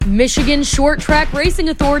Michigan Short Track Racing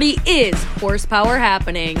Authority is Horsepower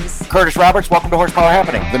Happenings. Curtis Roberts, welcome to Horsepower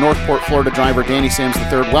Happening. The Northport, Florida driver, Danny Sims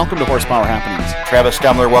III, welcome to Horsepower Happenings. Travis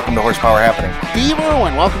Stemler, welcome to Horsepower Happening. Steve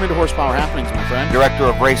Irwin, welcome into Horsepower Happenings, my friend. Director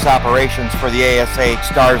of Race Operations for the ASA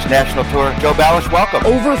Stars National Tour, Joe Ballish, welcome.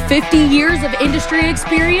 Over 50 years of industry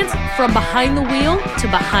experience, from behind the wheel to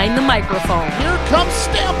behind the microphone. Here comes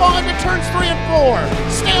Stambaugh into turns 3 and 4.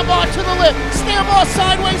 Stambaugh to the lip, Stambaugh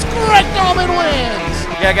sideways, Greg Dahlman wins.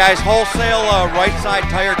 Yeah, guys, wholesale right side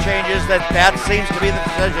tire changes. That seems to be the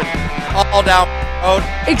decision. All down road.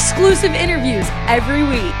 Exclusive interviews every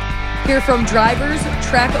week. Hear from drivers,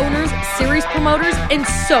 track owners, series promoters, and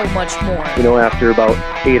so much more. You know, after about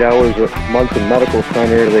 8 hours a month in medical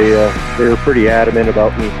center, they were pretty adamant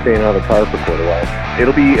about me staying out of the car for quite a while.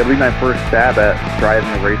 It'll be my first stab at driving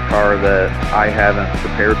a race car that I haven't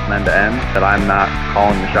prepared from end to end, that I'm not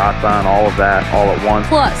calling the shots on, all of that, all at once.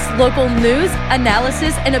 Plus, local news,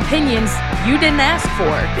 analysis, and opinions you didn't ask for.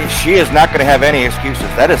 She is not going to have any excuses.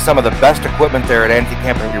 That is some of the best equipment there at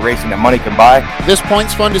Anti-Camping Racing that money can buy. This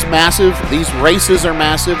points fund is massive. These races are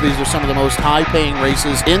massive. These are some of the most high-paying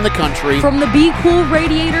races in the country. From the Be Cool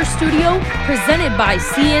Radiator Studio, presented by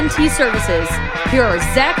CNT Services, here are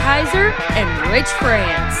Zach Heiser and Rich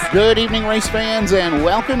France. Good evening, race fans, and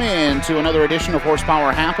welcome in to another edition of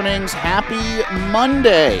Horsepower Happenings. Happy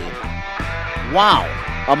Monday. Wow.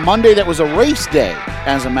 A Monday that was a race day,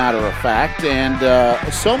 as a matter of fact, and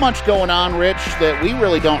so much going on, Rich, that we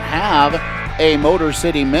really don't have a Motor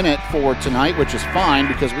City Minute for tonight, which is fine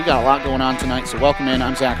because we got a lot going on tonight. So welcome in.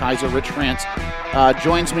 I'm Zach Heiser. Rich France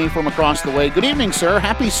joins me from across the way. Good evening, sir.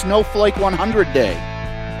 Happy Snowflake 100 Day.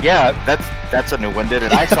 Yeah, that's a new one,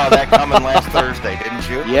 didn't it? I saw that coming last Thursday, didn't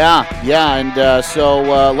you? Yeah, and so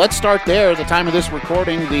let's start there. At the time of this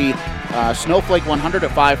recording, the Snowflake 100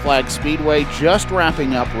 at Five Flags Speedway just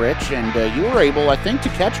wrapping up, Rich, and you were able, I think, to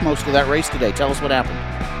catch most of that race today. Tell us what happened.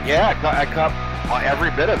 Yeah, I caught every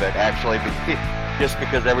bit of it, actually, just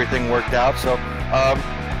because everything worked out. So,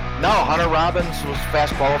 no, Hunter Robbins was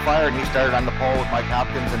fast qualifier, and he started on the pole with Mike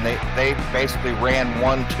Hopkins, and they basically ran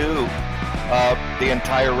 1-2 the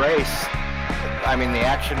entire race. I mean, the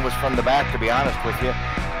action was from the back, to be honest with you.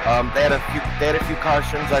 They had a few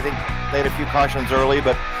cautions. I think they had a few cautions early,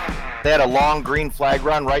 but they had a long green flag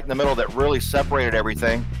run right in the middle that really separated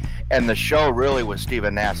everything, and the show really was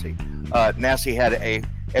Stephen Nasse. Nasse had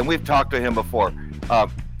and we've talked to him before,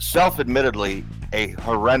 self-admittedly a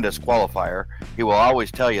horrendous qualifier. He will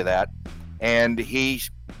always tell you that, and he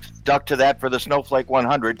stuck to that for the Snowflake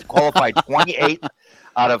 100, qualified 28th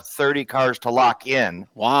out of 30 cars to lock in.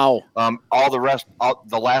 Wow. All the rest,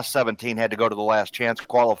 the last 17 had to go to the last chance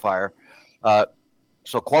qualifier.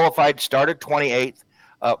 So qualified, started 28th,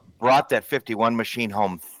 brought that 51 machine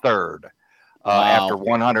home third after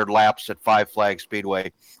 100 laps at Five Flags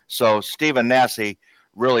Speedway. So Stephen Nasse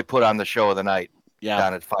really put on the show of the night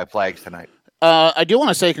down at Five Flags tonight. I do want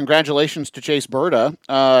to say congratulations to Chase Berta.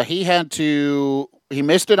 He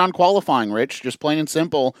missed it on qualifying, Rich, just plain and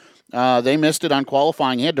simple. They missed it on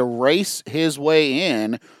qualifying. He had to race his way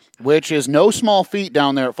in, which is no small feat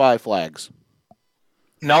down there at Five Flags.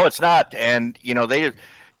 No, it's not. And, you know,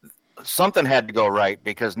 something had to go right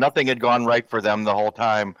because nothing had gone right for them the whole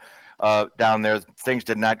time down there. Things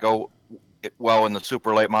did not go well in the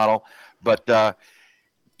super late model. But,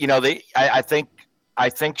 you know, I think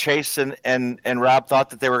Chase and Rob thought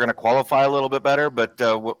that they were going to qualify a little bit better. But,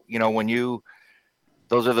 you know,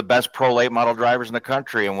 those are the best pro late model drivers in the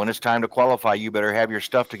country. And when it's time to qualify, you better have your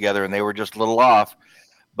stuff together. And they were just a little off.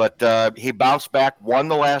 But he bounced back, won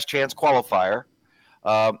the last chance qualifier,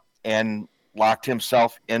 and locked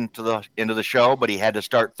himself into the show. But he had to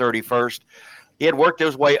start 31st. He had worked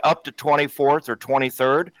his way up to 24th or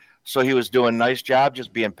 23rd. So he was doing a nice job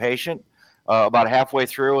just being patient. About halfway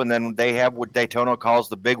through, and then they have what Daytona calls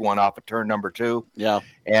the big one off of turn number 2. Yeah.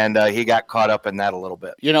 And he got caught up in that a little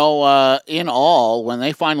bit. You know, in all, when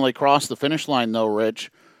they finally cross the finish line, though,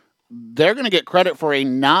 Rich, they're going to get credit for a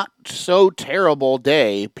not-so-terrible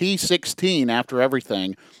day, P16 after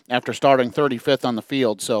everything, after starting 35th on the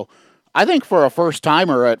field. So I think for a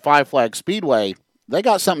first-timer at Five Flags Speedway, they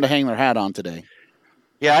got something to hang their hat on today.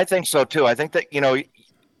 Yeah, I think so, too. I think that, you know,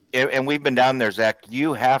 and we've been down there, Zach,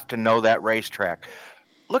 you have to know that racetrack.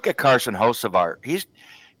 Look at Carson Hocevar. He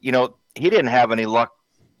didn't have any luck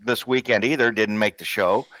this weekend either, didn't make the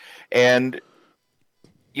show. And,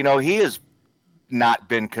 you know, he has not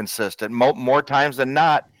been consistent. More times than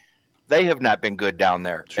not, they have not been good down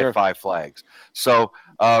there at Five Flags. So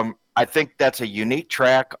I think that's a unique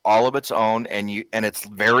track, all of its own, and it's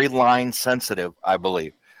very line sensitive, I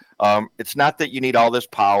believe. It's not that you need all this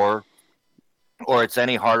power or it's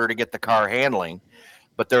any harder to get the car handling.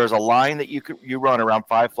 but there is a line that you run around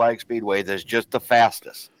Five Flag Speedway that's just the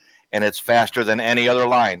fastest, and it's faster than any other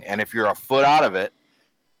line. And if you're a foot out of it,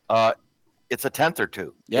 it's a tenth or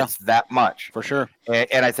two. Yeah. It's that much. For sure.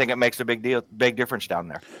 And I think it makes a big difference down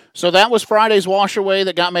there. So that was Friday's washaway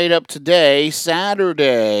that got made up today.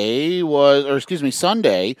 Sunday was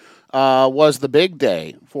the big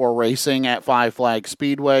day for racing at Five Flag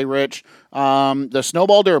Speedway, Rich. The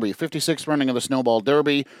Snowball Derby, 56th running of the Snowball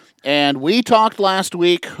Derby. And we talked last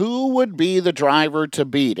week who would be the driver to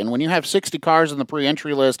beat. And when you have 60 cars in the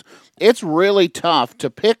pre-entry list, it's really tough to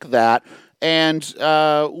pick that. And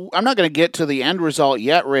I'm not going to get to the end result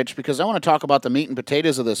yet, Rich, because I want to talk about the meat and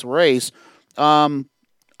potatoes of this race. I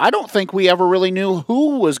don't think we ever really knew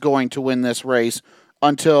who was going to win this race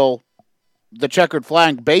until the checkered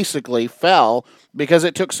flag basically fell because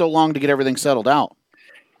it took so long to get everything settled out.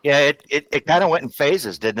 Yeah, it kind of went in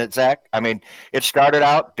phases, didn't it, Zach? I mean, it started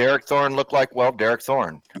out, Derek Thorne looked like, Derek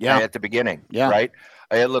Thorne at the beginning, right?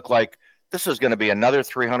 It looked like this is going to be another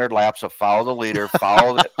 300 laps of follow the leader,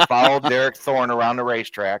 follow Derek Thorne around the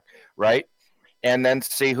racetrack, right? And then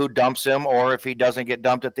see who dumps him or if he doesn't get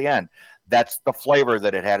dumped at the end. That's the flavor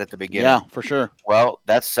that it had at the beginning. Yeah, for sure. Well,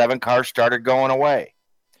 that 7 cars started going away,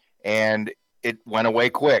 and it went away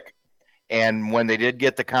quick. And when they did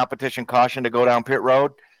get the competition caution to go down pit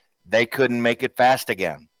road, they couldn't make it fast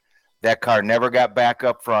again. That car never got back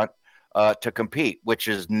up front to compete, which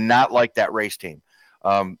is not like that race team.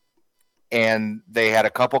 And they had a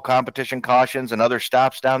couple competition cautions and other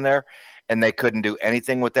stops down there, and they couldn't do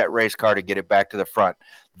anything with that race car to get it back to the front.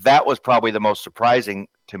 That was probably the most surprising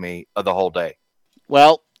to me of the whole day.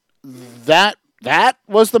 Well, that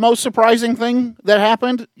was the most surprising thing that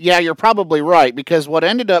happened. Yeah, you're probably right, because what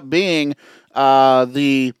ended up being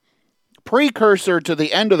the precursor to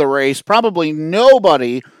the end of the race, probably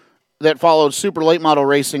nobody that followed super late model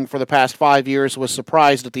racing for the past 5 years was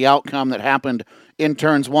surprised at the outcome that happened in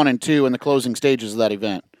turns 1 and 2 in the closing stages of that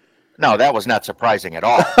event. No, that was not surprising at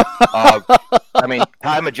all. I mean,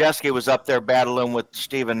 Ty Majeski was up there battling with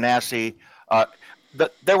Stephen Nasse.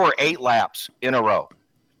 There were 8 laps in a row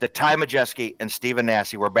that Ty Majeski and Stephen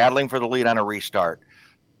Nasse were battling for the lead on a restart,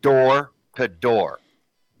 door to door.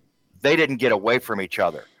 They didn't get away from each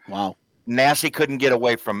other. Wow. Nasse couldn't get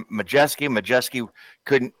away from Majeski. Majeski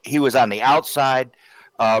couldn't. He was on the outside.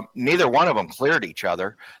 Neither one of them cleared each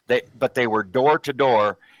other. But they were door to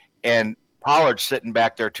door, and Pollard sitting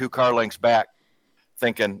back there 2 car lengths back,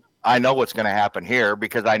 thinking, "I know what's going to happen here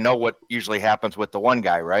because I know what usually happens with the one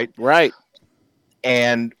guy, right?" Right.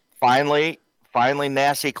 And finally,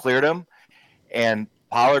 Nasse cleared him, and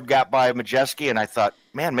Pollard got by Majeski, and I thought,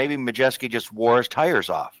 man, maybe Majeski just wore his tires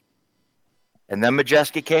off. And then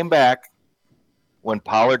Majeski came back when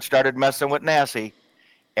Pollard started messing with Nasse,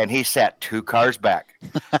 and he sat 2 cars back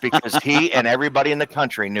because he and everybody in the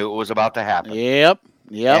country knew it was about to happen. Yep.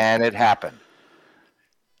 And it happened.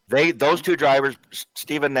 Those 2 drivers,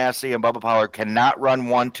 Stephen Nasse and Bubba Pollard, cannot run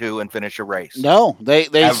 1-2 and finish a race. No, they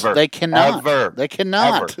cannot. Ever. They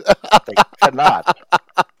cannot. Ever. They cannot.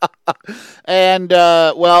 And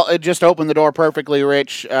well, it just opened the door perfectly,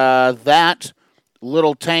 Rich. That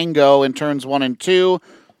little tango in turns 1 and 2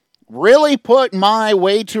 really put my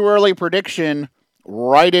way too early prediction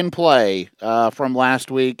right in play from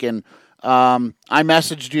last week. And I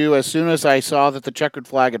messaged you as soon as I saw that the checkered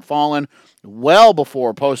flag had fallen, well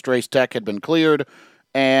before post-race tech had been cleared.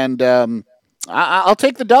 And I'll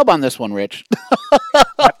take the dub on this one, Rich.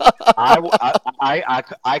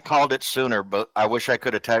 I called it sooner, but I wish I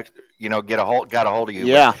could have got a hold of you.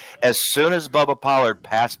 Yeah. But as soon as Bubba Pollard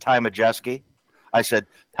passed Ty Majeski, I said,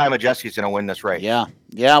 Ty Majeski's going to win this race. Yeah.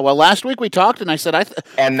 Well, last week we talked, and I said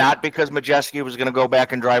and not because Majeski was going to go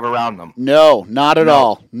back and drive around them. No, not at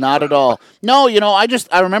all. Not at all. No,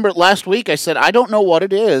 I remember last week I said, I don't know what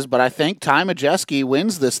it is, but I think Ty Majeski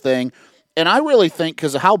wins this thing. And I really think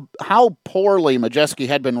because of how poorly Majeski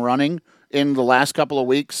had been running in the last couple of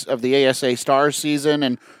weeks of the ASA Stars season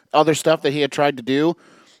and other stuff that he had tried to do,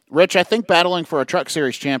 Rich, I think battling for a Truck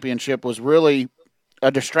Series championship was really a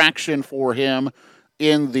distraction for him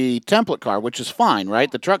in the template car, which is fine, right?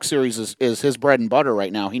 The Truck Series is his bread and butter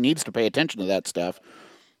right now. He needs to pay attention to that stuff.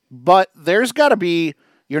 But there's got to be,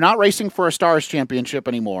 you're not racing for a Stars championship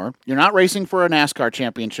anymore. You're not racing for a NASCAR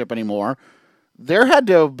championship anymore. There had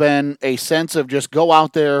to have been a sense of just go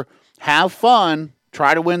out there, have fun,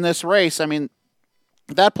 try to win this race. I mean,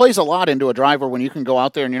 that plays a lot into a driver when you can go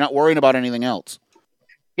out there and you're not worrying about anything else.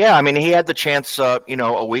 Yeah, I mean, he had the chance, a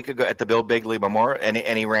week ago at the Bill Bigley Memorial,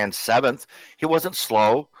 and he ran 7th. He wasn't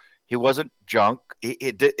slow. He wasn't junk.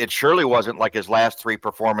 It surely wasn't like his last 3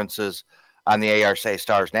 performances on the ARSA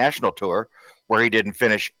Stars National Tour, where he didn't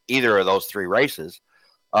finish either of those 3 races.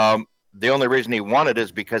 The only reason he won it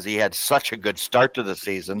is because he had such a good start to the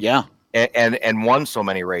season. Yeah. And won so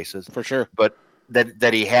many races. For sure. But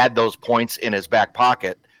that he had those points in his back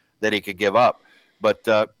pocket that he could give up. But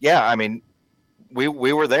yeah, I mean, we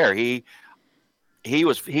were there. He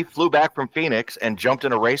flew back from Phoenix and jumped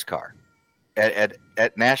in a race car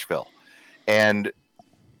at Nashville, and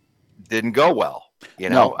didn't go well.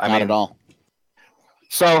 No, not at all.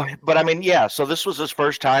 So, but I mean, yeah. So this was his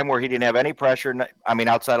first time where he didn't have any pressure. I mean,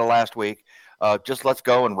 outside of last week, just let's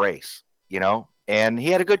go and race. And he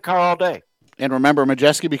had a good car all day. And remember,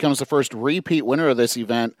 Majeski becomes the first repeat winner of this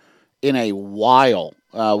event in a while.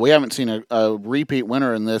 We haven't seen a repeat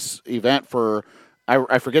winner in this event for,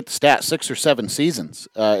 I forget the stat, 6 or 7 seasons.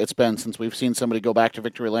 It's been since we've seen somebody go back to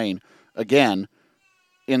victory lane again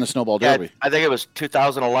in the Snowball Derby. I think it was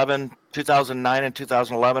 2011, 2009 and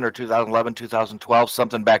 2011, or 2011, 2012,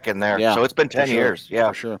 something back in there. Yeah, so it's been 10 years. Yeah,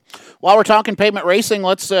 for sure. While we're talking pavement racing,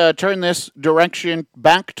 let's turn this direction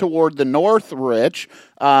back toward the north, Rich.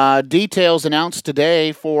 Details announced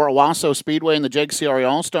today for Owasso Speedway and the JEG CRA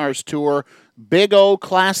All-Stars Tour Big O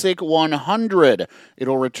Classic 100.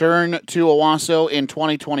 It'll return to Owasso in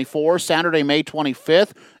 2024, Saturday, May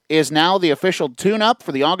 25th. Is now the official tune-up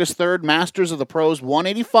for the August 3rd Masters of the Pros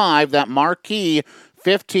 185, that marquee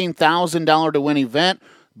 $15,000 to win event.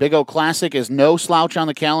 Big O Classic is no slouch on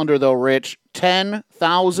the calendar, though, Rich.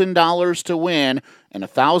 $10,000 to win and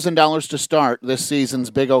 $1,000 to start this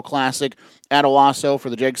season's Big O Classic at Owasso for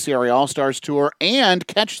the JEG CRA All-Stars Tour. And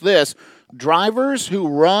catch this, drivers who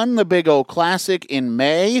run the Big O Classic in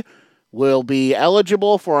May will be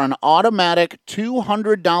eligible for an automatic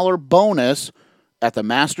 $200 bonus at the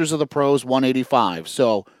Masters of the Pros 185.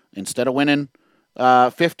 So instead of winning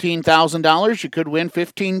 $15,000, you could win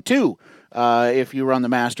 $15,200 if you run the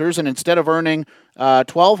Masters. And instead of earning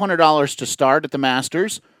 $1,200 to start at the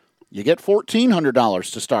Masters, you get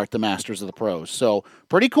 $1,400 to start the Masters of the Pros. So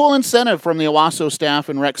pretty cool incentive from the Owasso staff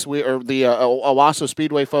and the Owasso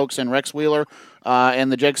Speedway folks and Rex Wheeler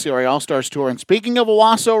and the JEG CRA All-Stars Tour. And speaking of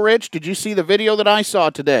Owasso, Rich, did you see the video that I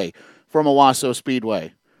saw today from Owasso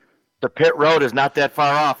Speedway? The pit road is not that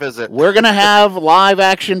far off, is it? We're going to have live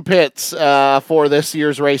action pits for this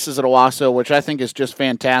year's races at Owasso, which I think is just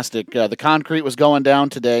fantastic. The concrete was going down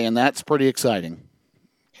today, and that's pretty exciting.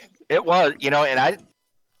 It was, and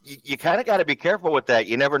you kind of got to be careful with that.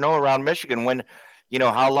 You never know around Michigan when,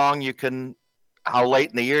 how late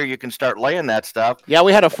in the year you can start laying that stuff. Yeah,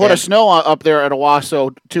 we had a foot of snow up there at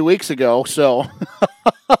Owasso 2 weeks ago, so.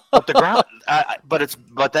 But the ground,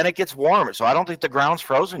 but then it gets warm, so I don't think the ground's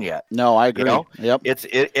frozen yet. No, I agree. Yep.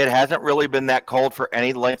 It hasn't really been that cold for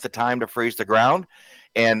any length of time to freeze the ground,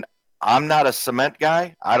 and I'm not a cement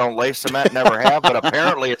guy. I don't lay cement, never have, but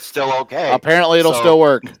apparently it's still okay. Apparently it'll still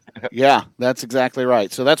work. Yeah, that's exactly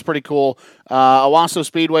right. So that's pretty cool. Owasso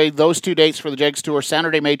Speedway, those 2 dates for the JEGS Tour,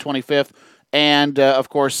 Saturday, May 25th, and, of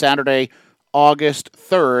course, Saturday, August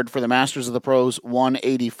 3rd for the Masters of the Pros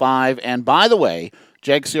 185. And by the way,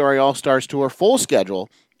 JEG CRA All-Stars Tour full schedule,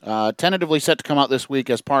 tentatively set to come out this week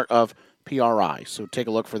as part of PRI. So take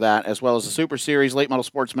a look for that, as well as the Super Series, Late Model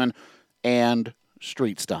Sportsman, and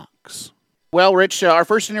Street Stocks. Well, Rich, our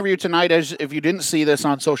first interview tonight, as if you didn't see this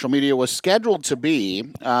on social media, was scheduled to be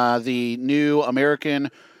the new American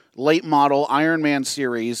Late Model Ironman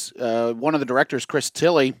Series. One of the directors, Chris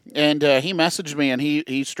Tilley, and he messaged me, and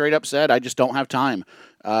he straight up said, I just don't have time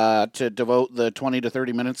to devote the 20 to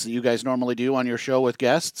 30 minutes that you guys normally do on your show with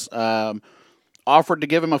guests. Offered to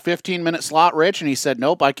give him a 15-minute slot, Rich, and he said,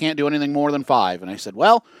 nope, I can't do anything more than 5. And I said,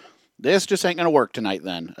 well, this just ain't going to work tonight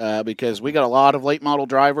then, because we got a lot of late model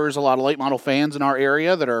drivers, a lot of late model fans in our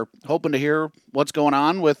area that are hoping to hear what's going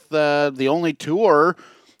on with the only tour,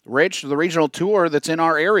 Rich, the regional tour that's in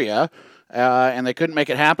our area, and they couldn't make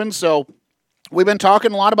it happen. So we've been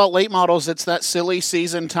talking a lot about late models. It's that silly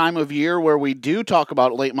season time of year where we do talk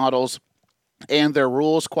about late models and their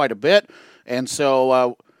rules quite a bit. And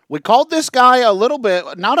so we called this guy a little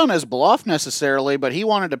bit, not on his bluff necessarily, but he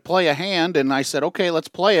wanted to play a hand, and I said, okay, let's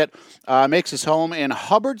play it. Makes his home in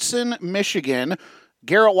Hubbardson, Michigan.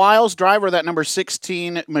 Garrett Wiles, driver of that number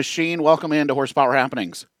 16 machine. Welcome into Horsepower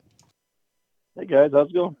Happenings. Hey, guys. How's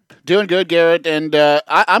it going? Doing good, Garrett. And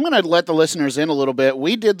I'm going to let the listeners in a little bit.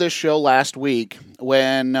 We did this show last week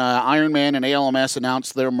when Ironman and ALMS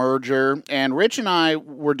announced their merger, and Rich and I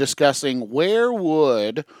were discussing where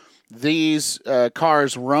would these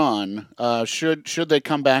cars run should they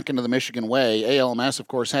come back into the Michigan way. ALMS, of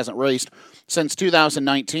course, hasn't raced since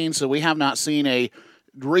 2019, so we have not seen a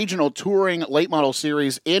regional touring late model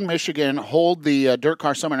series in Michigan hold the Dirt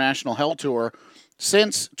Car Summer National Hell Tour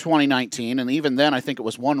since 2019, and even then I think it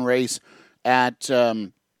was one race at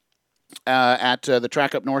at the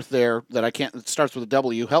track up north there that I can't. It starts with a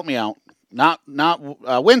W. Help me out. Not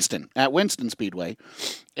Winston, at Winston Speedway.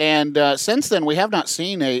 And since then, we have not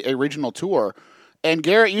seen a regional tour. And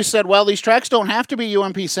Garrett, you said, well, these tracks don't have to be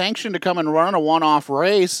UMP sanctioned to come and run a one-off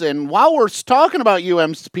race. And while we're talking about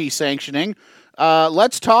UMP sanctioning,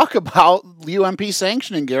 let's talk about UMP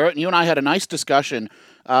sanctioning, Garrett. And you and I had a nice discussion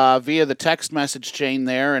via the text message chain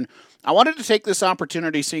there. And I wanted to take this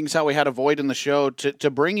opportunity, seeing as how we had a void in the show, to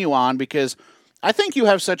bring you on, because I think you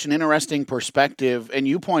have such an interesting perspective, and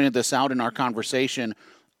you pointed this out in our conversation,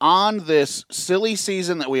 on this silly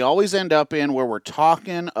season that we always end up in where we're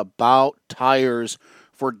talking about tires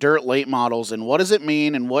for dirt late models and what does it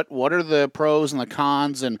mean and what are the pros and the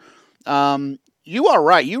cons. And you are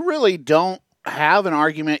right. You really don't have an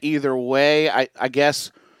argument either way, I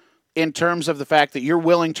guess, in terms of the fact that you're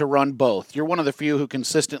willing to run both. You're one of the few who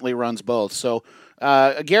consistently runs both. So,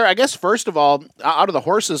 Garrett, I guess first of all, out of the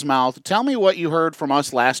horse's mouth, tell me what you heard from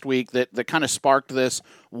us last week that kind of sparked this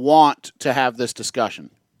want to have this discussion.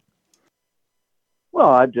 Well,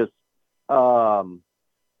 I just,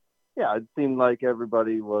 it seemed like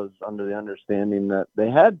everybody was under the understanding that they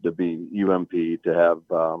had to be UMP to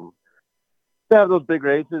have those big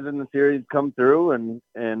races in the series come through, and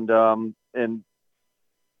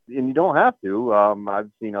you don't have to. I've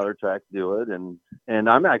seen other tracks do it, and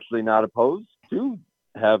I'm actually not opposed to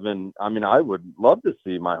having. I mean, I would love to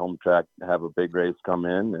see my home track have a big race come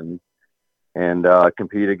in and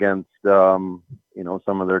compete against some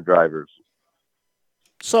of their drivers.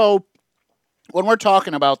 So when we're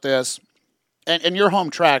talking about this, and your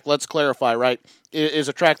home track, let's clarify, right, is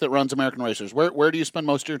a track that runs American racers. Where do you spend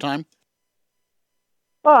most of your time?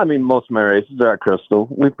 Well, I mean, most of my races are at Crystal.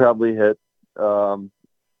 We probably hit, I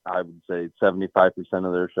would say, 75%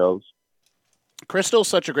 of their shows. Crystal's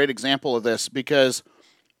such a great example of this because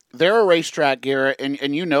they're a racetrack, Garrett,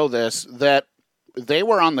 and you know this, that they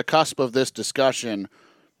were on the cusp of this discussion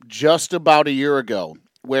just about a year ago,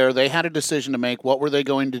 where they had a decision to make. What were they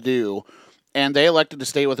going to do? And they elected to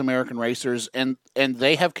stay with American Racers, and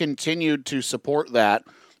they have continued to support that,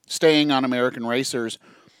 staying on American Racers.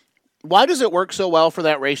 Why does it work so well for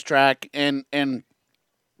that racetrack? And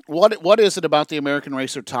what is it about the American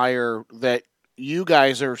Racer tire that you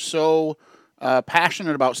guys are so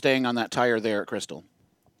passionate about staying on that tire there at Crystal?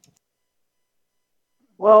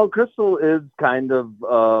 Well, Crystal is kind of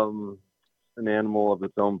an animal of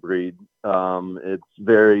its own breed. It's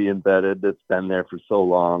very embedded. It's been there for so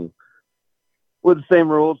long, with the same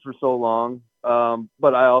rules for so long.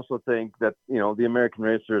 But I also think that, the American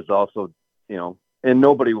Racer is also, and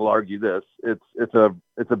nobody will argue this, it's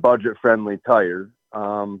a budget friendly tire.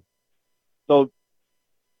 So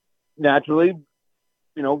naturally,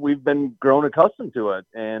 we've been grown accustomed to it.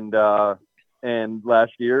 And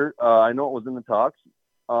last year, I know it was in the talks.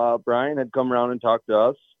 Brian had come around and talked to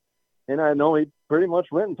us, and I know he pretty much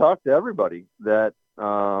went and talked to everybody that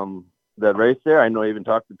raced there. I know he even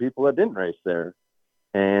talked to people that didn't race there.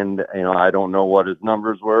 And, I don't know what his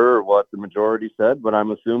numbers were or what the majority said, but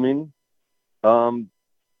I'm assuming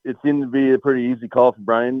it seemed to be a pretty easy call for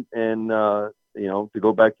Brian and, to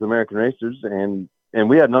go back to the American Racers. And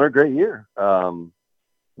we had another great year.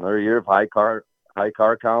 Another year of high car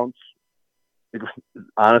counts.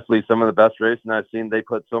 Honestly, some of the best racing I've seen. They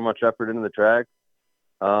put so much effort into the track.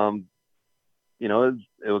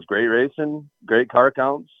 It was great racing, great car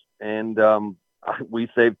counts, and we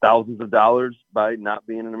saved thousands of dollars by not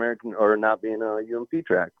being an American or not being a UMP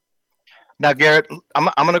track. Now, Garrett, I'm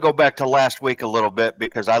going to go back to last week a little bit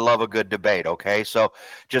because I love a good debate, okay? So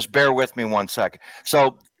just bear with me 1 second.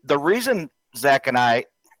 So the reason Zach and I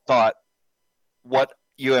thought what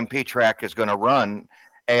UMP track is going to run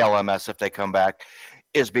ALMS if they come back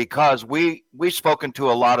is because we've spoken to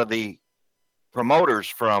a lot of the promoters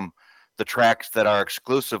from the tracks that are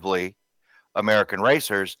exclusively American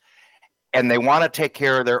Racers, and they want to take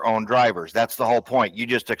care of their own drivers. That's the whole point. You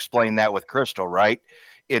just explained that with Crystal, right?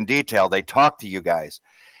 In detail. They talk to you guys,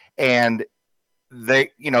 and they're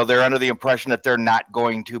under the impression that they're not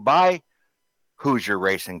going to buy Hoosier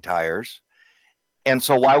Racing tires. And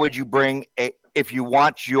so why would you bring if you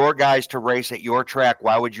want your guys to race at your track,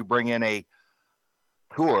 why would you bring in a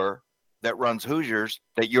tour that runs Hoosiers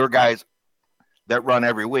that your guys that run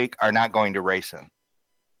every week are not going to race in?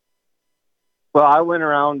 Well, I went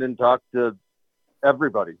around and talked to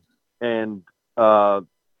everybody, and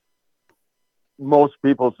most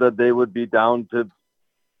people said they would be down to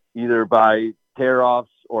either buy tear-offs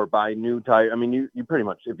or buy new tires. I mean, you pretty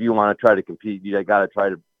much, if you want to try to compete, you got to try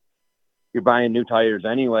to, you're buying new tires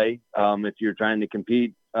anyway. If you're trying to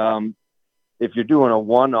compete, if you're doing a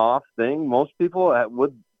one-off thing, most people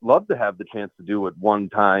love to have the chance to do it one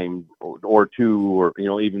time or two or,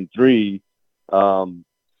 even three.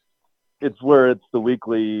 It's where it's the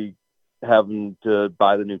weekly having to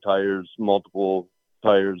buy the new tires, multiple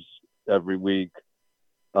tires every week,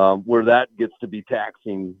 where that gets to be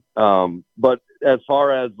taxing. But as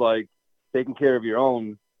far as like taking care of your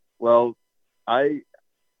own, well, I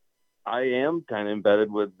am kind of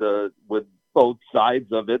embedded with both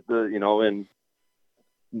sides of it, and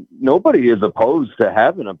nobody is opposed to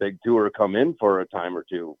having a big tour come in for a time or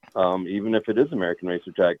two, even if it is American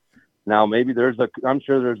Racer Track. Now, maybe I'm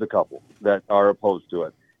sure there's a couple that are opposed to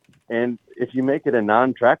it. And if you make it a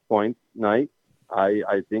non-track point night,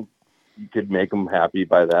 I think you could make them happy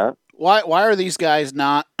by that. Why are these guys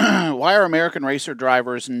not, why are American Racer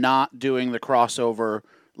drivers not doing the crossover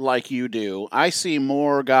like you do? I see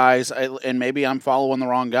more guys, and maybe I'm following the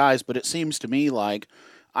wrong guys, but it seems to me like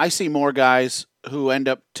I see more guys who end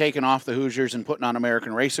up taking off the Hoosiers and putting on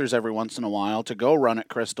American Racers every once in a while to go run at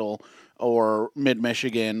Crystal or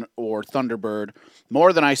Mid-Michigan or Thunderbird,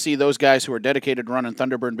 more than I see those guys who are dedicated to running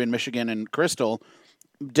Thunderbird, Mid-Michigan, and Crystal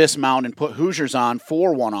dismount and put Hoosiers on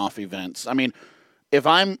for one-off events. I mean, if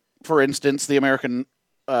I'm, for instance, the American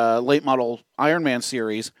late model Ironman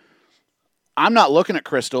series, I'm not looking at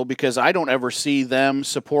Crystal because I don't ever see them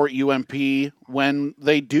support UMP when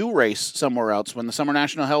they do race somewhere else. When the Summer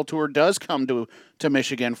National Hell Tour does come to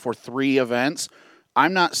Michigan for 3 events,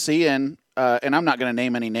 I'm not seeing, and I'm not going to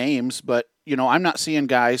name any names, but I'm not seeing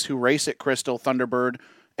guys who race at Crystal, Thunderbird,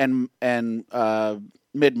 and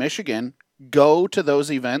Mid-Michigan go to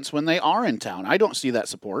those events when they are in town. I don't see that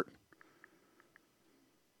support.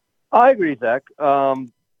 I agree, Zach.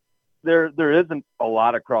 There isn't a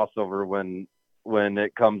lot of crossover when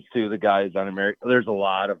it comes to the guys on American. There's a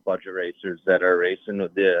lot of budget racers that are racing on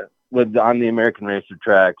the American Racer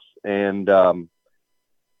tracks, and so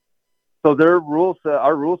their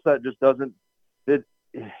our rule set just doesn't fit.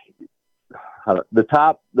 The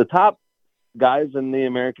top guys in the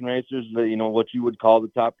American Racers, what you would call the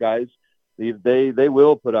top guys, they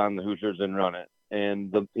will put on the Hoosiers and run it,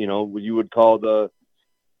 and you would call the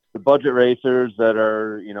budget racers that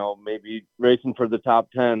are, maybe racing for the top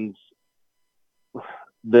 10s,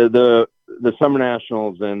 the Summer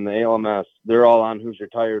Nationals and the ALMS, they're all on Hoosier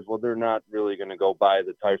tires. Well, they're not really going to go buy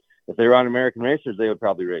the tires. If they were on American Racers, they would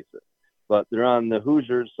probably race it. But they're on the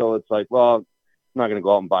Hoosiers, so it's like, well, I'm not going to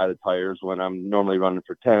go out and buy the tires when I'm normally running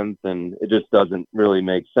for 10th, and it just doesn't really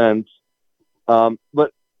make sense.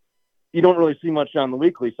 But you don't really see much on the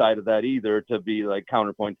weekly side of that either. To be like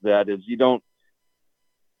counterpoint to that is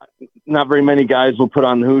not very many guys will put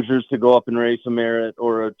on the Hoosiers to go up and race a Merritt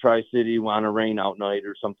or a Tri-City on a rain out night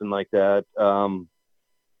or something like that.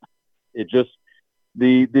 It just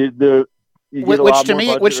which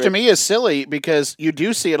to me is silly because you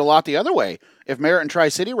do see it a lot the other way. If Merritt and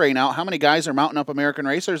Tri-City rain out, how many guys are mounting up American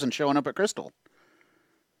Racers and showing up at Crystal?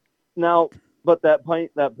 Now, but that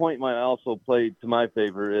point might also play to my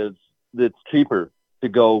favor is it's cheaper to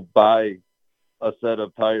go buy a set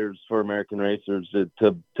of tires for American Racers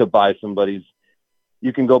to buy somebody's.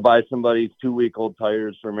 You can go buy somebody's 2-week-old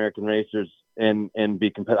tires for American Racers and be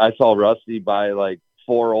competitive. I saw Rusty buy like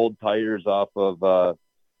 4 old tires off of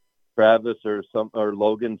Travis or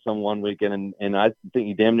Logan some one weekend, and I think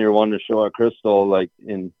he damn near won to show at Crystal. Like,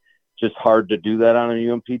 and just hard to do that on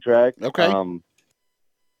a UMP track. Okay.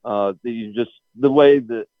 The way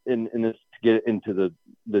that in this, to get into the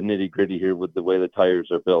nitty gritty here with the way the tires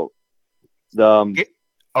are built. Go ahead,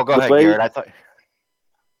 Garrett. I thought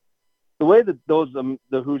the way that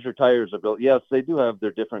the Hoosier tires are built, yes, they do have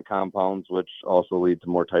their different compounds, which also lead to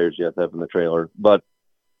more tires you have to have in the trailer. But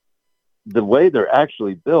the way they're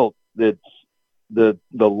actually built, it's the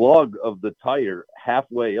lug of the tire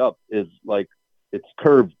halfway up is like it's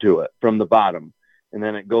curved to it from the bottom, and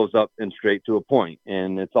then it goes up and straight to a point,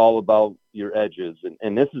 and it's all about your edges.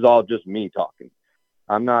 And this is all just me talking.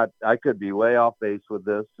 I could be way off base with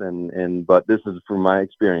this, but this is from my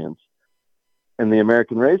experience. In the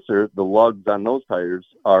American Racer, the lugs on those tires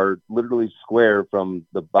are literally square from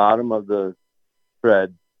the bottom of the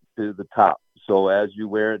tread to the top. So as you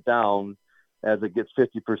wear it down, as it gets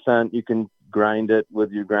 50%, you can grind it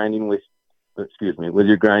with your grinding wheel,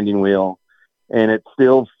 and it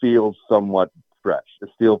still feels somewhat fresh. It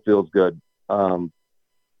still feels good.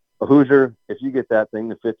 A Hoosier, if you get that thing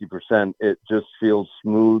to 50%, it just feels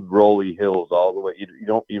smooth, rolly hills all the way.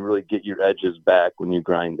 You really get your edges back when you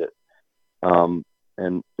grind it.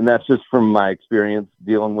 And that's just from my experience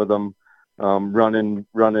dealing with them, running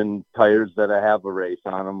tires that I have a race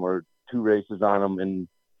on them or 2 races on them. And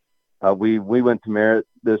we went to Merritt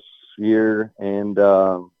this year, and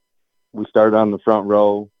we started on the front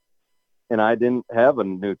row, and I didn't have a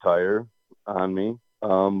new tire on me.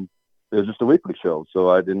 It was just a weekly show, so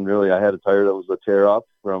I had a tire that was a tear off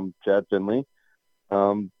from Chad Finley.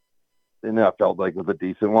 And I felt like it was a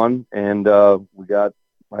decent one. And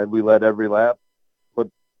we led every lap,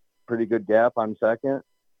 put pretty good gap on second.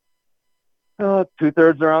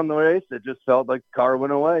 2/3 around the race, it just felt like the car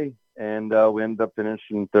went away. And we ended up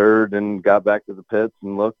finishing third and got back to the pits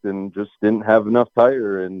and looked and just didn't have enough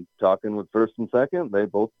tire. And talking with first and second, they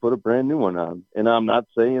both put a brand new one on. And I'm not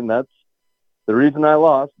saying that's the reason I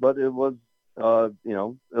lost, but it was, it was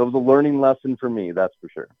a learning lesson for me. That's for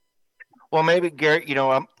sure. Well, maybe Garrett,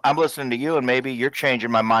 I'm listening to you, and maybe you're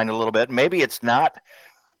changing my mind a little bit. Maybe it's not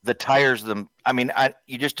the tires.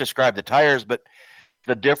 You just described the tires, but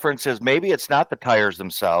the difference is maybe it's not the tires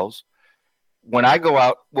themselves. When I go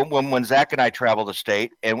out, when Zach and I travel the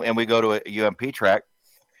state and we go to a UMP track,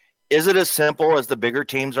 is it as simple as the bigger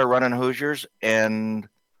teams are running Hoosiers and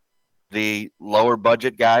the lower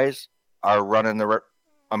budget guys are running the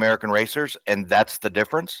American Racers, and that's the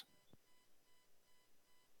difference?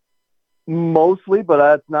 Mostly, but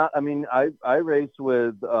that's not. I mean, I race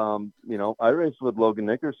with Logan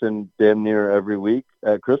Nickerson damn near every week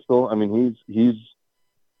at Crystal. I mean, he's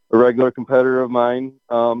a regular competitor of mine,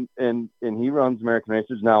 and he runs American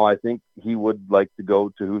Racers now. I think he would like to go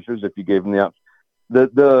to Hoosiers if you gave him the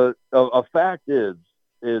option. A fact is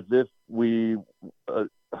if we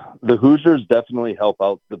the Hoosiers definitely help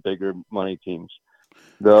out the bigger money teams.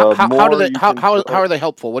 How are they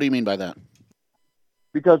helpful? What do you mean by that?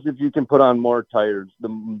 Because if you can put on more tires,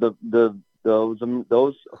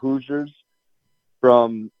 those Hoosiers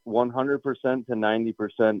from 100% to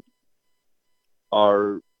 90%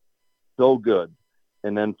 are so good,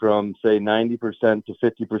 and then from say 90% to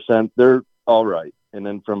 50%, they're all right, and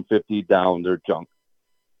then from 50 down, they're junk.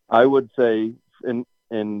 I would say, and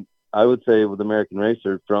I would say with American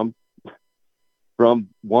Racer from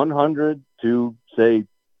 100 to say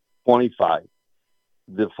 25.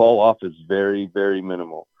 The fall off is very, very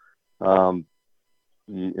minimal. I've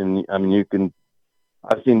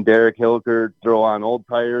seen Derek Hilker throw on old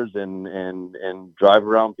tires and drive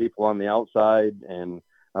around people on the outside. And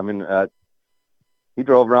he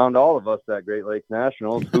drove around all of us at Great Lakes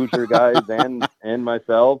Nationals, Hoosier guys and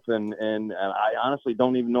myself. And I honestly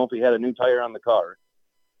don't even know if he had a new tire on the car.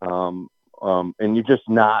 And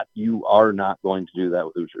you are not going to do that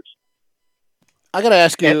with Hoosiers. I got to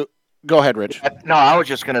ask you. Go ahead, Rich. No, I was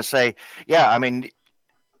just going to say, yeah, I mean,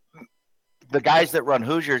 the guys that run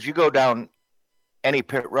Hoosiers, you go down any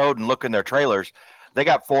pit road and look in their trailers, they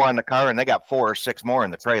got 4 on the car and they got 4 or 6 more in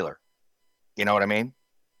the trailer. You know what I mean?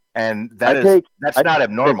 And that's not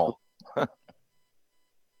abnormal.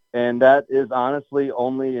 And that is honestly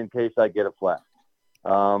only in case I get a flat.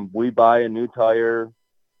 We buy a new tire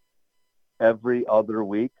every other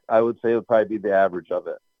week. I would say it would probably be the average of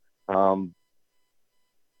it.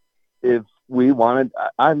 If we wanted,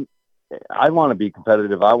 I want to be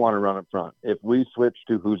competitive. I want to run up front. If we switch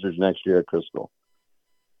to Hoosiers next year at Crystal,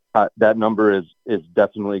 that number is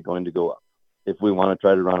definitely going to go up if we want to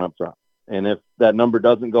try to run up front. And if that number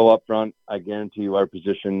doesn't go up front, I guarantee you our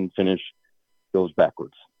position finish goes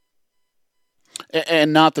backwards.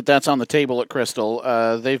 And not that that's on the table at Crystal.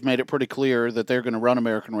 They've made it pretty clear that they're going to run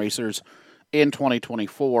American Racers in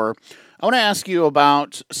 2024. I want to ask you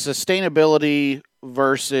about sustainability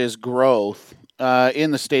versus growth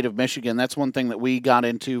in the state of Michigan. That's one thing that we got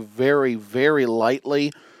into very, very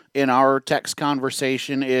lightly in our text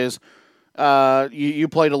conversation is you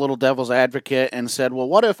played a little devil's advocate and said, well,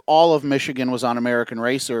 what if all of Michigan was on American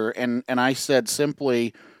Racer? And I said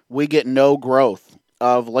simply, we get no growth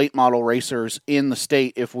of late model racers in the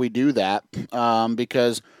state if we do that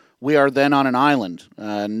because we are then on an island.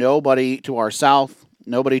 Nobody to our south,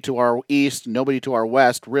 nobody to our east, nobody to our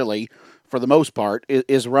west, really, for the most part,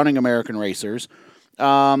 is running American Racers.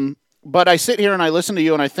 But I sit here and I listen to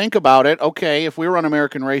you and I think about it. Okay, if we run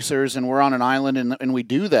American Racers and we're on an island and we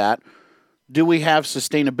do that, do we have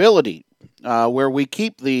sustainability where we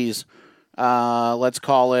keep these, let's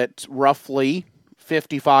call it roughly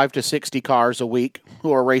 55 to 60 cars a week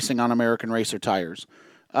who are racing on American Racer tires?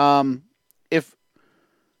 If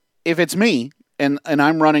it's me and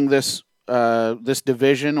I'm running this this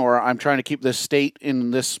division, or I'm trying to keep this state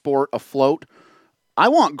in this sport afloat, I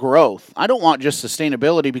want growth. I don't want just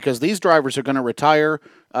sustainability because these drivers are going to retire.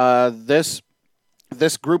 This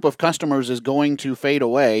group of customers is going to fade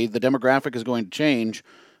away. The demographic is going to change.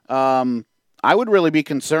 I would really be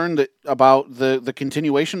concerned about the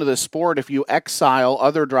continuation of this sport if you exile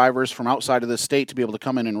other drivers from outside of the state to be able to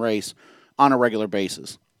come in and race on a regular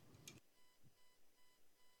basis.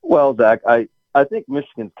 Well, Zach, I think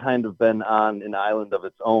Michigan's kind of been on an island of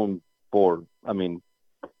its own forever.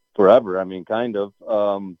 Kind of.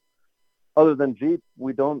 Other than Jeep,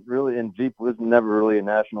 we don't really, and Jeep was never really a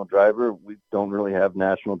national driver. We don't really have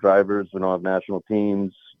national drivers. We don't have national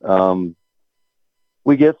teams.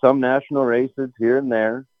 We get some national races here and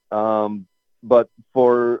there. But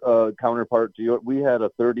for counterpart to we had a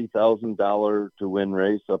 $30,000 to win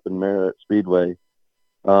race up in Merritt Speedway.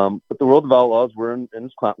 But the World of Outlaws were in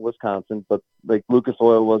Wisconsin, but like Lucas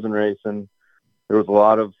Oil wasn't racing. There was a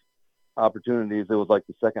lot of opportunities. It was like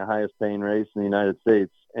the second highest paying race in the United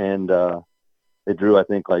States, and it drew, I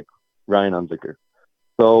think, like Ryan Unzicker.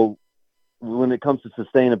 So when it comes to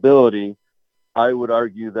sustainability, I would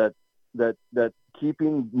argue that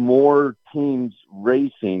keeping more teams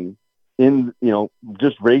racing in,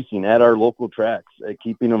 just racing at our local tracks,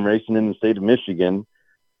 keeping them racing in the state of Michigan,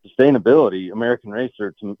 sustainability, American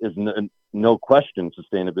Racer is no question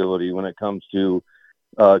sustainability when it comes to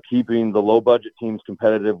keeping the low budget teams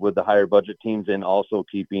competitive with the higher budget teams, and also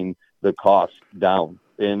keeping the cost down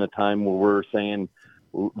in a time where we're saying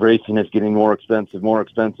racing is getting more expensive.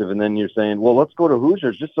 And then you're saying, well, let's go to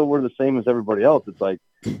Hoosiers just so we're the same as everybody else. It's like,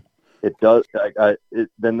 it does.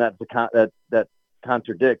 Then that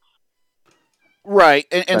contradicts. Right.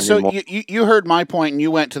 And so you heard my point, and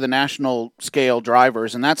you went to the national scale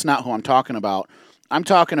drivers, and that's not who I'm talking about. I'm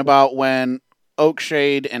talking about when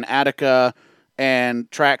Oakshade and Attica and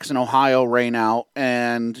tracks in Ohio rain out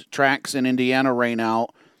and tracks in Indiana rain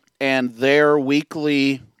out, and their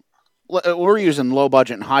weekly, we're using low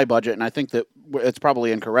budget and high budget, and I think that it's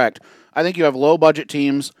probably incorrect. I think you have low budget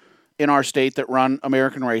teams in our state that run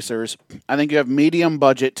American Racers. I think you have medium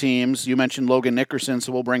budget teams. You mentioned Logan Nickerson,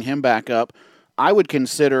 so we'll bring him back up. I would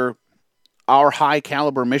consider our high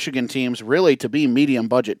caliber Michigan teams really to be medium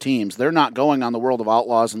budget teams. They're not going on the World of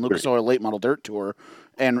Outlaws and Lucas Oil Late Model Dirt Tour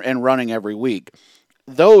and running every week.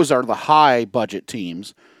 Those are the high budget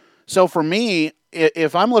teams. So for me,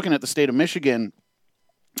 if I'm looking at the state of Michigan,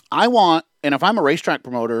 and if I'm a racetrack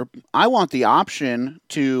promoter, I want the option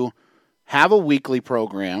to have a weekly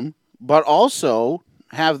program, but also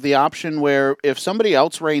have the option where if somebody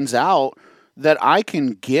else rains out, that I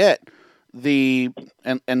can get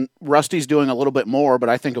and Rusty's doing a little bit more, but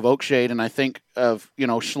I think of Oakshade and I think of,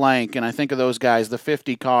 Schlenk, and I think of those guys, the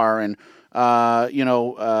 50 car and, I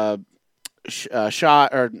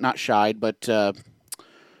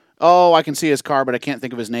can see his car, but I can't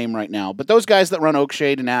think of his name right now. But those guys that run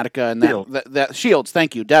Oakshade and Attica and that Shields,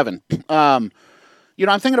 thank you, Devin. I'm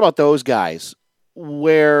thinking about those guys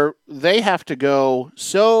where they have to go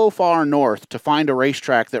so far north to find a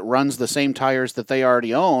racetrack that runs the same tires that they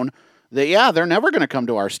already own that, they're never going to come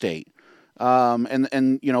to our state.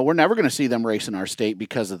 And we're never going to see them race in our state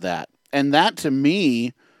because of that. And that, to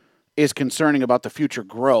me, is concerning about the future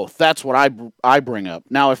growth. That's what I bring up.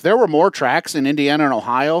 Now, if there were more tracks in Indiana and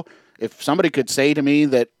Ohio, if somebody could say to me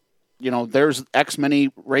that, there's X many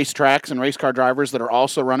racetracks and race car drivers that are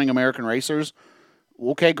also running American Racers,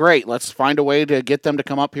 okay, great. Let's find a way to get them to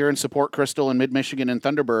come up here and support Crystal and Mid-Michigan and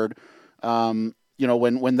Thunderbird,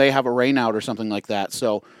 when they have a rain out or something like that.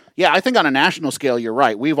 So, yeah, I think on a national scale, you're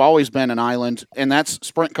right. We've always been an island, and that's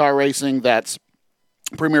sprint car racing, that's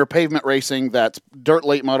premier pavement racing, that's dirt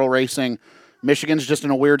late model racing. Michigan's just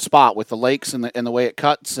in a weird spot with the lakes and the way it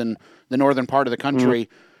cuts and the northern part of the country.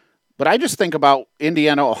 Mm-hmm. But I just think about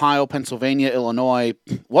Indiana, Ohio, Pennsylvania, Illinois.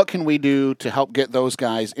 What can we do to help get those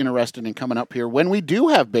guys interested in coming up here when we do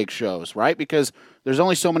have big shows, right? Because there's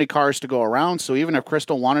only so many cars to go around. So even if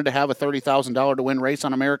Crystal wanted to have a $30,000 to win race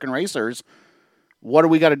on American Racers, what do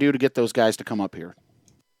we got to do to get those guys to come up here?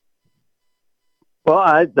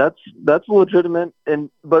 Well, that's legitimate, and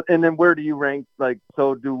then where do you rank? Like,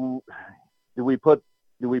 so do we put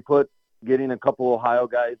getting a couple Ohio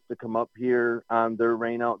guys to come up here on their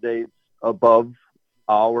rainout dates above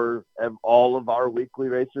all of our weekly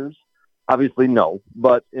racers? Obviously, no,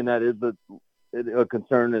 and that is a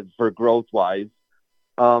concern for growth wise.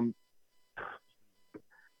 I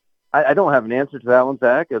don't have an answer to that one,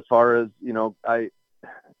 Zach. As far as that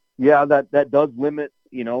does limit.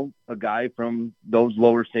 A guy from those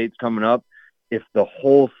lower states coming up. If the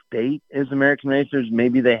whole state is American Racers,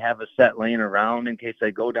 maybe they have a set lane around in case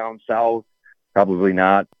they go down south. Probably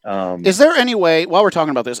not. Is there any way, while we're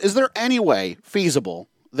talking about this, is there any way feasible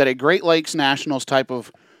that a Great Lakes Nationals type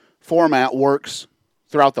of format works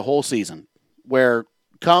throughout the whole season, where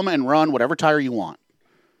come and run whatever tire you want?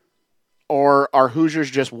 Or are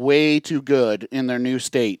Hoosiers just way too good in their new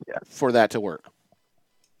state for that to work?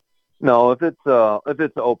 No, if it's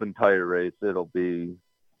an open tire race, it'll be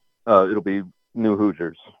New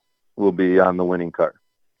Hoosiers will be on the winning car.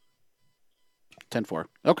 10-4.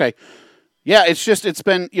 Okay. Yeah, it's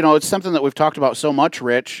been, it's something that we've talked about so much,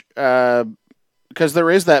 Rich, because there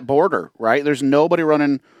is that border, right? There's nobody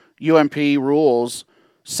running UMP rules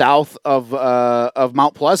south of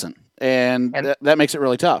Mount Pleasant, and that makes it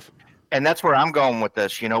really tough. And that's where I'm going with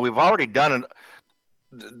this. We've already done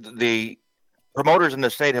the promoters in the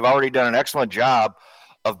state have already done an excellent job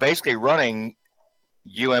of basically running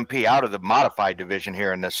UMP out of the modified division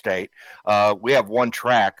here in this state. We have one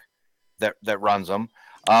track that runs them.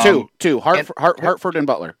 Two. Hartford and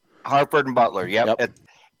Butler. Hartford and Butler. Yep.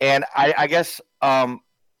 And I guess do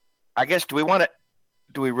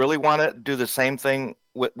we really want to do the same thing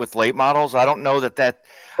with late models? I don't know that.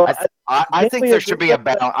 I think there should be a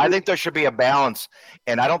balance. I think there should be a balance,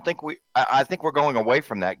 and I think we're going away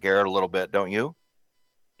from that, Garrett, a little bit, don't you?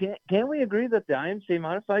 Can we agree that the IMCA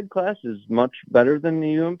modified class is much better than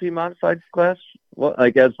the UMP modified class? Well,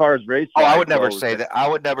 like as far as racing. I would never say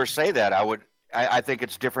that. I think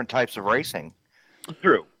it's different types of racing.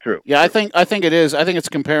 True. Yeah, I think it is. I think it's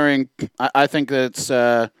comparing. I think that it's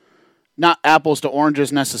not apples to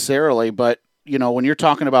oranges necessarily, but when you're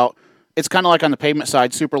talking about, it's kind of like on the pavement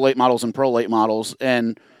side, super late models and pro late models,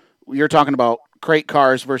 and you're talking about crate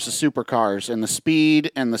cars versus supercars, and the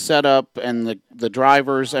speed and the setup and the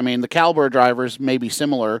drivers. I mean, the caliber of drivers may be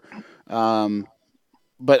similar,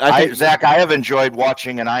 but I think Zach, I have enjoyed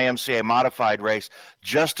watching an IMCA modified race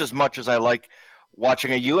just as much as I like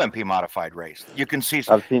watching a UMP modified race. You can see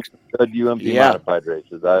I've seen some good UMP modified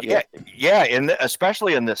races.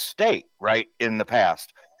 Especially in this state, right, in the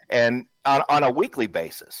past, and on a weekly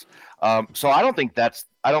basis. So I don't think that's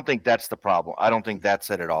the problem. I don't think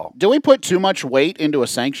that's it at all. Do we put too much weight into a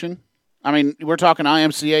sanction? I mean, we're talking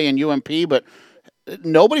IMCA and UMP, but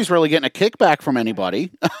nobody's really getting a kickback from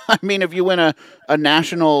anybody. I mean, if you win a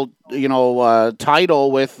national,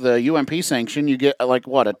 title with the UMP sanction, you get like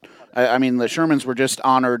what? I mean, the Shermans were just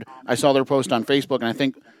honored. I saw their post on Facebook, and I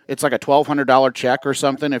think it's like a $1,200 check or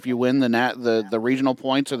something if you win the regional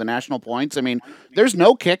points or the national points. I mean, there's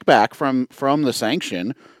no kickback from the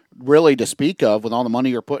sanction really to speak of with all the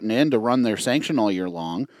money you're putting in to run their sanction all year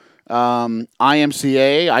long.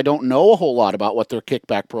 IMCA, I don't know a whole lot about what their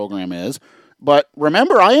kickback program is. But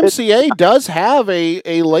remember, IMCA does have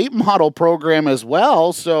a late model program as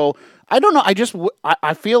well. So I don't know.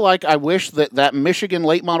 I feel like I wish that Michigan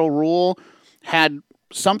late model rule had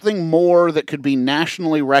something more that could be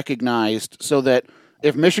nationally recognized, so that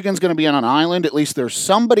if Michigan's going to be on an island, at least there's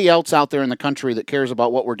somebody else out there in the country that cares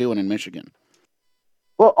about what we're doing in Michigan.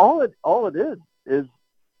 Well, all it is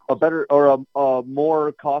a better or a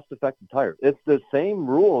more cost-effective tire. It's the same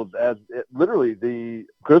rules as literally the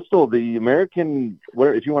Crystal, the American,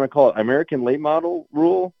 if you want to call it American late model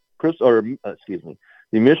rule, the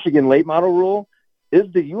Michigan late model rule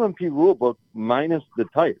is the UMP rule book minus the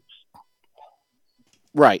tires.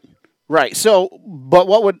 Right. So, but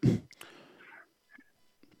what would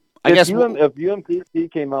if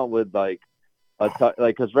UMPC came out with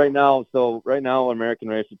because right now American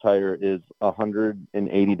Racer tire is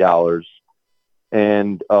 $180,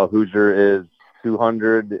 and Hoosier is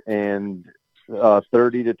 $230 to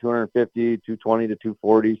 $250, $220 to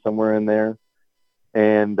 $240, somewhere in there.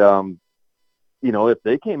 And if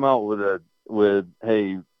they came out with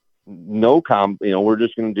hey, no comp, we're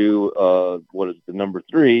just going to do what is the number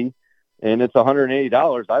 3, and it's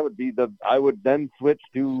 $180. I would then switch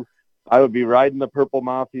to. I would be riding the Purple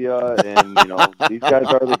Mafia, and these guys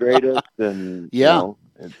are the greatest. And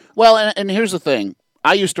well, and here's the thing: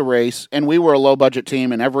 I used to race, and we were a low budget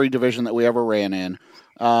team in every division that we ever ran in.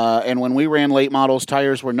 And when we ran late models,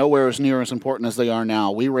 tires were nowhere as near as important as they are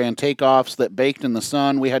now. We ran takeoffs that baked in the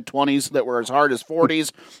sun. We had 20s that were as hard as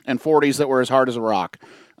 40s, and 40s that were as hard as a rock.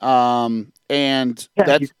 And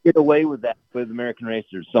you get away with that with American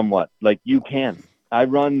racers somewhat. Like you can. I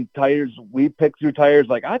run tires. We pick through tires.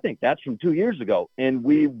 Like, I think that's from 2 years ago, and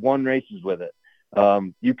we won races with it.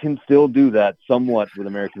 You can still do that somewhat with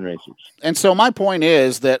American racers. And so my point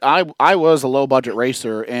is that I was a low budget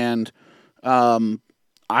racer, and low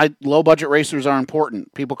budget racers are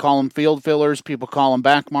important. People call them field fillers. People call them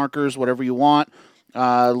back markers, whatever you want.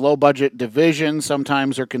 Low budget divisions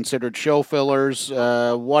sometimes are considered show fillers,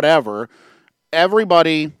 whatever.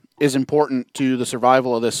 Everybody is important to the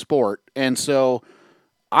survival of this sport. And so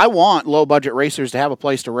I want low budget racers to have a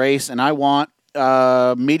place to race, and I want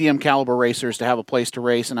medium caliber racers to have a place to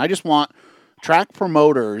race, and I just want track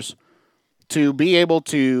promoters to be able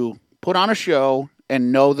to put on a show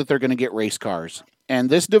and know that they're going to get race cars. And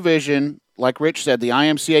this division, like Rich said, the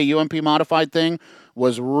IMCA UMP modified thing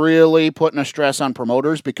was really putting a stress on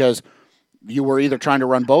promoters, because you were either trying to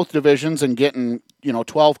run both divisions and getting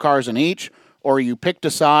 12 cars in each, or you picked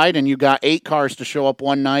a side and you got 8 cars to show up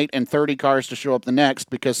one night and 30 cars to show up the next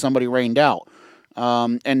because somebody rained out.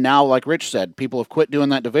 And now, like Rich said, people have quit doing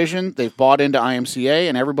that division. They've bought into IMCA,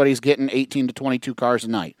 and everybody's getting 18 to 22 cars a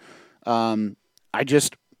night. I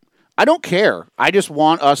don't care. I just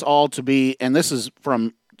want us all to be, and this is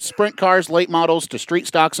from sprint cars, late models, to street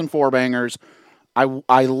stocks and four bangers.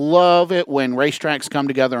 I love it when racetracks come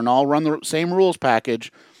together and all run the same rules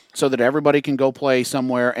package so that everybody can go play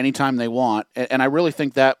somewhere anytime they want. And I really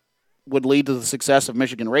think that would lead to the success of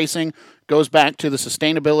Michigan racing. Goes back to the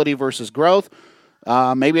sustainability versus growth.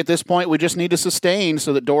 Maybe at this point we just need to sustain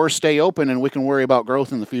so that doors stay open and we can worry about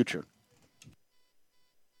growth in the future.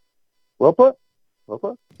 Well put. Well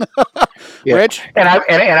put. Yeah. Rich? And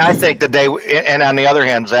I think the day, and on the other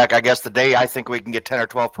hand, Zach, I guess the day I think we can get 10 or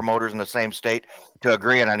 12 promoters in the same state to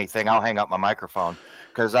agree on anything, I'll hang up my microphone,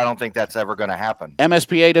 because I don't think that's ever going to happen.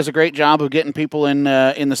 MSPA does a great job of getting people in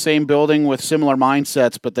the same building with similar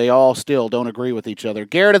mindsets, but they all still don't agree with each other.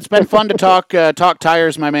 Garrett, it's been fun to talk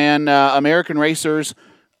tires, my man. American racers,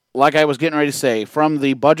 like I was getting ready to say, from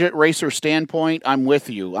the budget racer standpoint, I'm with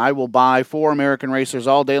you. I will buy 4 American racers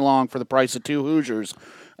all day long for the price of 2 Hoosiers.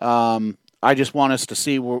 I just want us to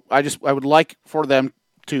see I would like for them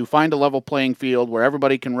to find a level playing field where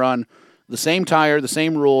everybody can run the same tire, the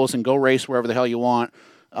same rules, and go race wherever the hell you want.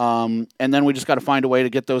 And then we just got to find a way to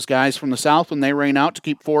get those guys from the South when they rain out to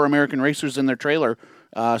keep 4 American racers in their trailer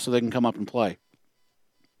so they can come up and play.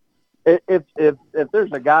 If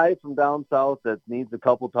there's a guy from down south that needs a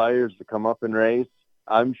couple tires to come up and race,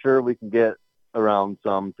 I'm sure we can get around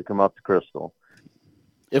some to come up to Crystal.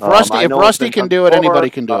 If Rusty can do it, anybody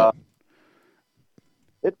can do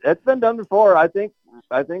it. It's been done before. I think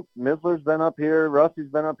Missler's been up here. Rusty's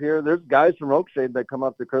been up here. There's guys from Oakshade that come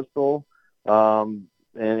up to Crystal and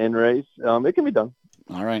race. It can be done.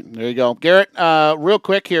 All right, there you go. Garrett, real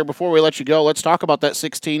quick here before we let you go, let's talk about that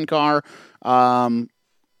 16 car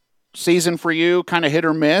season for you, kind of hit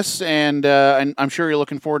or miss, and I'm sure you're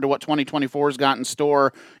looking forward to what 2024's got in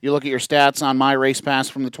store. You look at your stats on My Race Pass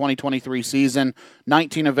from the 2023 season,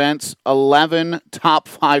 19 events, 11 top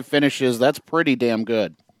 5 finishes. That's pretty damn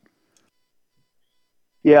good.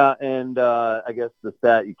 Yeah, and I guess the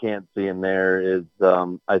stat you can't see in there is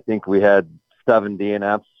I think we had 7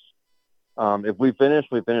 DNFs. If we finish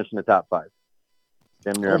in the top 5.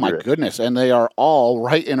 Oh, my goodness. And they are all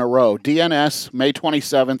right in a row. DNS, May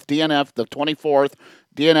 27th, DNF the 24th,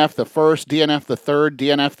 DNF the 1st, DNF the 3rd,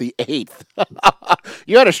 DNF the 8th.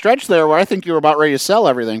 You had a stretch there where I think you were about ready to sell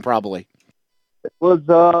everything, probably. It was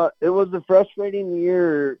a frustrating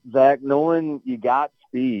year, Zach, knowing you got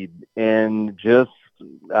speed and just,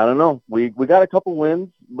 I don't know. We got a couple wins,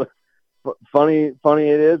 but funny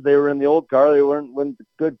it is, they were in the old car. They weren't in the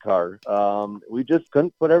good car. We just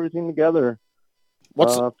couldn't put everything together.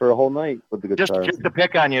 For a whole night with the good car. Just to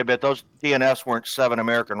pick on you a bit, those DNFs weren't 7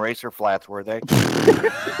 American Racer flats, were they?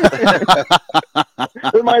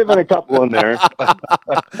 There might have been a couple in there.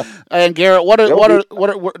 And Garrett, what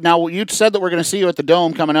are now? You said that we're going to see you at the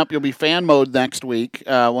Dome coming up. You'll be fan mode next week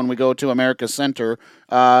when we go to America's Center.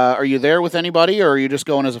 Are you there with anybody, or are you just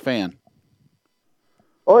going as a fan?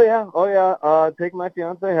 Oh yeah. Take my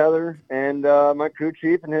fiance Heather and my crew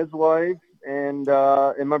chief and his wife. And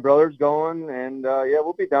my brother's going, and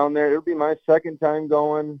we'll be down there. It'll be my second time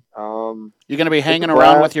going. You're going to be hanging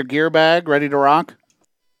around with your gear bag, ready to rock?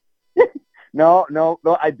 No.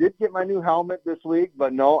 I did get my new helmet this week,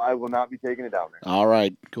 but no, I will not be taking it down there. All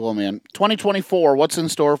right, cool, man. 2024, what's in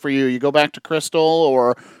store for you? You go back to Crystal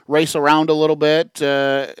or race around a little bit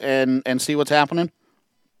and see what's happening?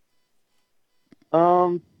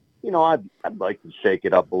 I'd like to shake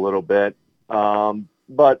it up a little bit,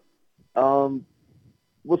 but.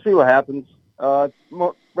 We'll see what happens.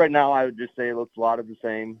 Right now, I would just say it looks a lot of the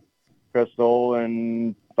same. Crystal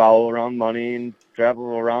and follow around money and travel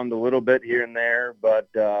around a little bit here and there. But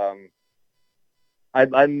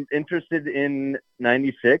I'm interested in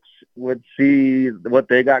 96. Would see what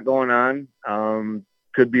they got going on.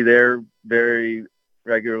 Could be there very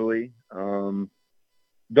regularly. Don't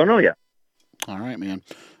know yet. All right, man.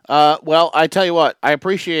 Well, I tell you what, I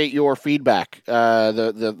appreciate your feedback.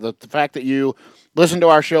 The fact that you listen to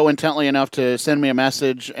our show intently enough to send me a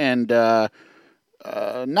message and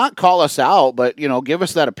not call us out, but give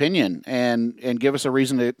us that opinion and give us a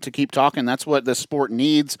reason to keep talking. That's what this sport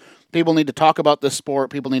needs. People need to talk about this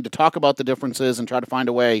sport. People need to talk about the differences and try to find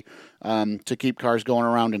a way to keep cars going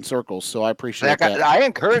around in circles. So I appreciate that. I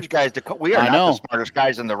encourage guys to. We are not the smartest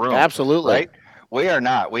guys in the room. Absolutely, right? We are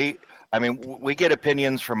not. We get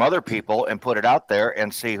opinions from other people and put it out there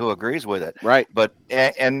and see who agrees with it. Right. But,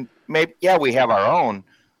 and maybe, we have our own,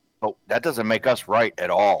 but that doesn't make us right at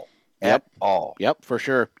all. at all. Yep, for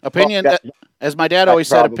sure. Opinion, as my dad always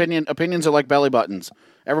said, opinions are like belly buttons.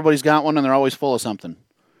 Everybody's got one, and they're always full of something.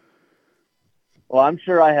 Well, I'm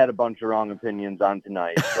sure I had a bunch of wrong opinions on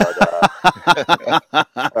tonight.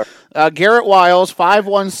 But, Garrett Wiles,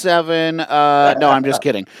 517. No, I'm just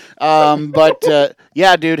kidding.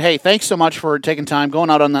 Yeah, dude. Hey, thanks so much for taking time, going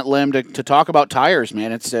out on that limb to talk about tires,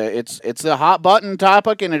 man. It's a hot button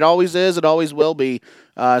topic, and it always is. It always will be.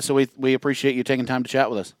 So we appreciate you taking time to chat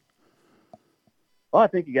with us. Well, I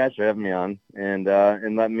thank you guys for having me on and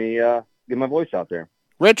let me get my voice out there.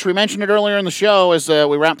 Rich, we mentioned it earlier in the show as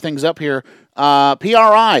we wrap things up here.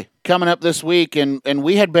 PRI coming up this week, and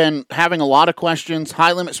we had been having a lot of questions.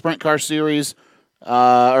 High Limit Sprint Car Series,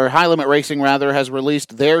 or High Limit Racing, rather, has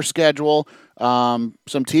released their schedule. Some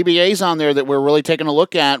TBAs on there that we're really taking a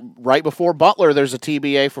look at. Right before Butler, there's a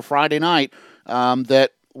TBA for Friday night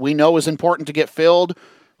that we know is important to get filled.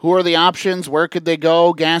 Who are the options? Where could they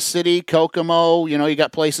go? Gas City, Kokomo. You know, you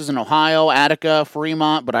got places in Ohio, Attica,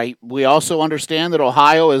 Fremont. But we also understand that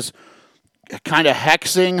Ohio is kind of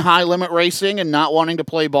hexing high limit racing and not wanting to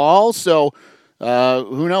play ball. So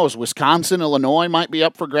who knows? Wisconsin, Illinois might be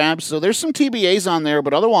up for grabs. So there's some TBAs on there.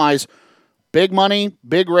 But otherwise, big money,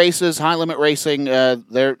 big races, high limit racing.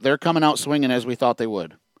 They're coming out swinging as we thought they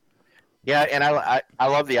would. Yeah, and I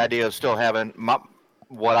love the idea of still having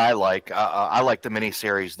what I like. I like the mini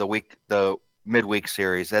series, the midweek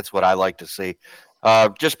series. That's what I like to see.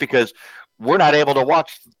 Just because we're not able to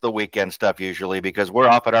watch the weekend stuff usually because we're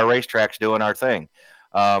off at our racetracks doing our thing,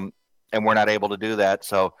 and we're not able to do that.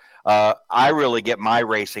 So I really get my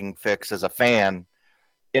racing fix as a fan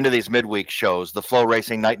into these midweek shows, the Flow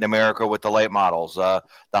Racing Night in America with the late models, the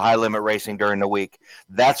high limit racing during the week.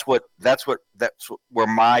 That's where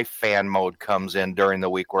my fan mode comes in during the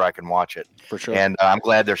week where I can watch it. For sure. And I'm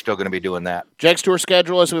glad they're still going to be doing that. Jake's Tour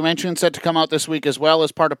schedule, as we mentioned, set to come out this week as well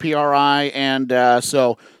as part of PRI. And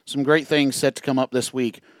so some great things set to come up this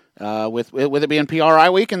week with it being PRI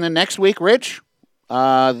week. And then next week, Rich,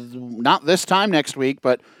 not this time next week,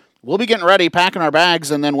 but we'll be getting ready, packing our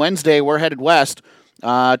bags. And then Wednesday, we're headed west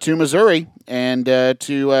to Missouri and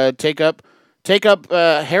to take up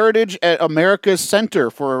Heritage at America's Center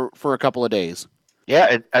for a couple of days.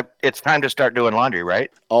 Yeah, it's time to start doing laundry, right?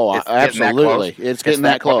 Oh, absolutely. It's getting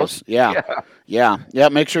that close. Yeah.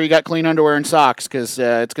 Make sure you got clean underwear and socks because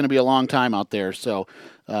it's going to be a long time out there. So,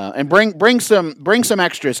 and bring some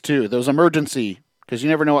extras too. Those emergency, because you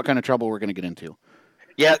never know what kind of trouble we're going to get into.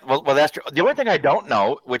 Yeah, well, that's true. The only thing I don't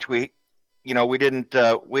know, which we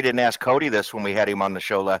didn't ask Cody this when we had him on the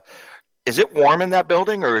show. Is it warm in that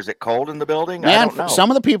building or is it cold in the building? Man, I don't know.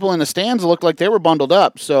 Some of the people in the stands looked like they were bundled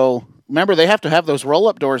up. So remember, they have to have those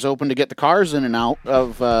roll-up doors open to get the cars in and out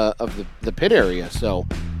of the pit area. So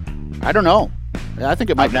I don't know. I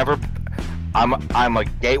think it might. I'm a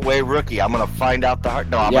gateway rookie. I'm going to find out the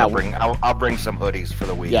hard. No, I'll bring some hoodies for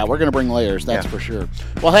the week. Yeah, we're going to bring layers. That's for sure.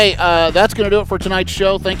 Well, hey, that's going to do it for tonight's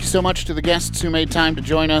show. Thank you so much to the guests who made time to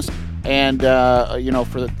join us. And,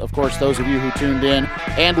 of course, those of you who tuned in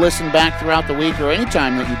and listened back throughout the week or any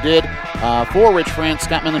time that you did, for Rich France,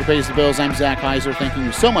 Scott Miller, who pays the bills, I'm Zach Heiser. Thanking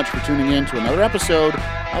you so much for tuning in to another episode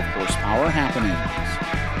of Horsepower Happenings.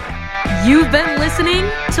 You've been listening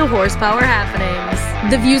to Horsepower Happenings.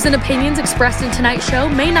 The views and opinions expressed in tonight's show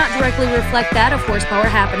may not directly reflect that of Horsepower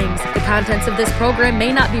Happenings. The contents of this program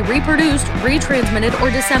may not be reproduced, retransmitted, or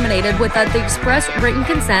disseminated without the express written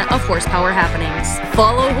consent of Horsepower Happenings.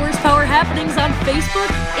 Follow Horsepower Happenings on Facebook,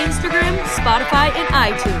 Instagram, Spotify, and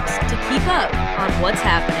iTunes to keep up on what's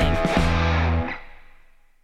happening.